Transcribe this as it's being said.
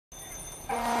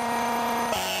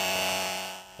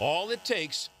All it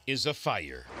takes is a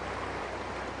fire,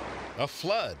 a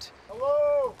flood,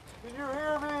 Hello? Can you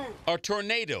hear me? a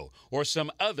tornado, or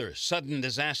some other sudden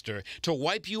disaster to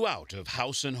wipe you out of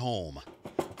house and home.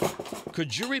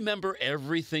 Could you remember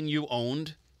everything you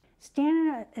owned? Stand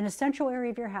in an essential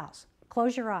area of your house,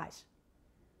 close your eyes,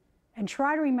 and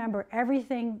try to remember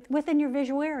everything within your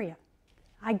visual area.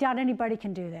 I doubt anybody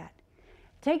can do that.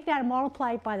 Take that and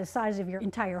multiply it by the size of your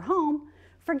entire home,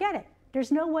 forget it. There's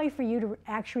no way for you to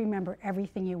actually remember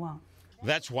everything you own.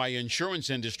 That's why insurance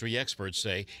industry experts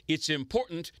say it's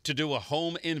important to do a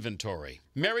home inventory.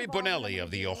 Mary Bonelli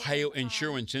of the Ohio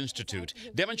Insurance Institute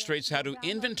demonstrates how to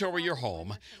inventory your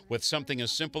home with something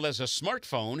as simple as a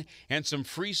smartphone and some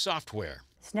free software.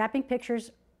 Snapping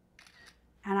pictures,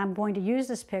 and I'm going to use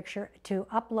this picture to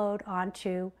upload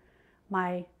onto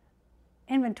my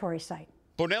inventory site.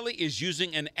 Bonelli is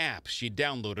using an app she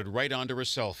downloaded right onto her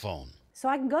cell phone. So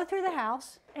I can go through the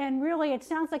house, and really it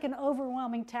sounds like an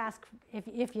overwhelming task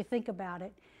if you think about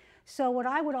it. So what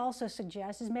I would also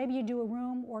suggest is maybe you do a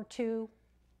room or two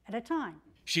at a time.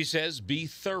 She says be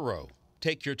thorough,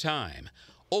 take your time,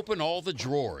 open all the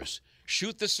drawers,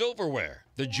 shoot the silverware,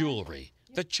 the jewelry,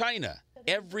 the china,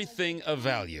 everything of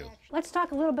value. Let's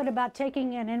talk a little bit about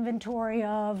taking an inventory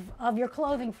of your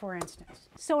clothing, for instance.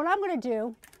 So what I'm going to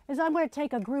do is I'm going to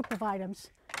take a group of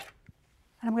items, and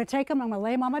I'm going to take them, I'm going to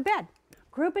lay them on my bed.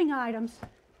 Grouping items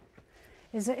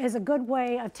is a good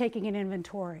way of taking an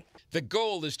inventory. The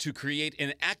goal is to create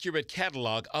an accurate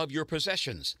catalog of your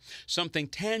possessions, something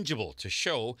tangible to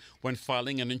show when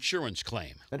filing an insurance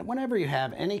claim. But whenever you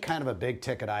have any kind of a big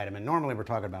ticket item, and normally we're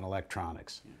talking about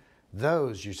electronics,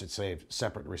 those you should save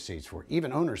separate receipts for.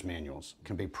 Even owner's manuals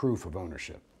can be proof of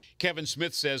ownership. Kevin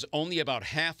Smith says only about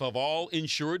half of all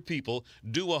insured people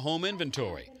do a home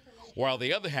inventory, while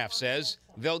the other half says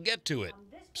they'll get to it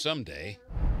someday.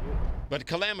 But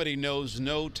Calamity knows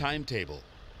no timetable.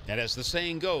 And as the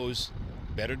saying goes,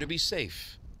 better to be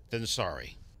safe than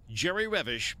sorry. Jerry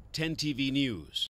Revish, 10 TV News.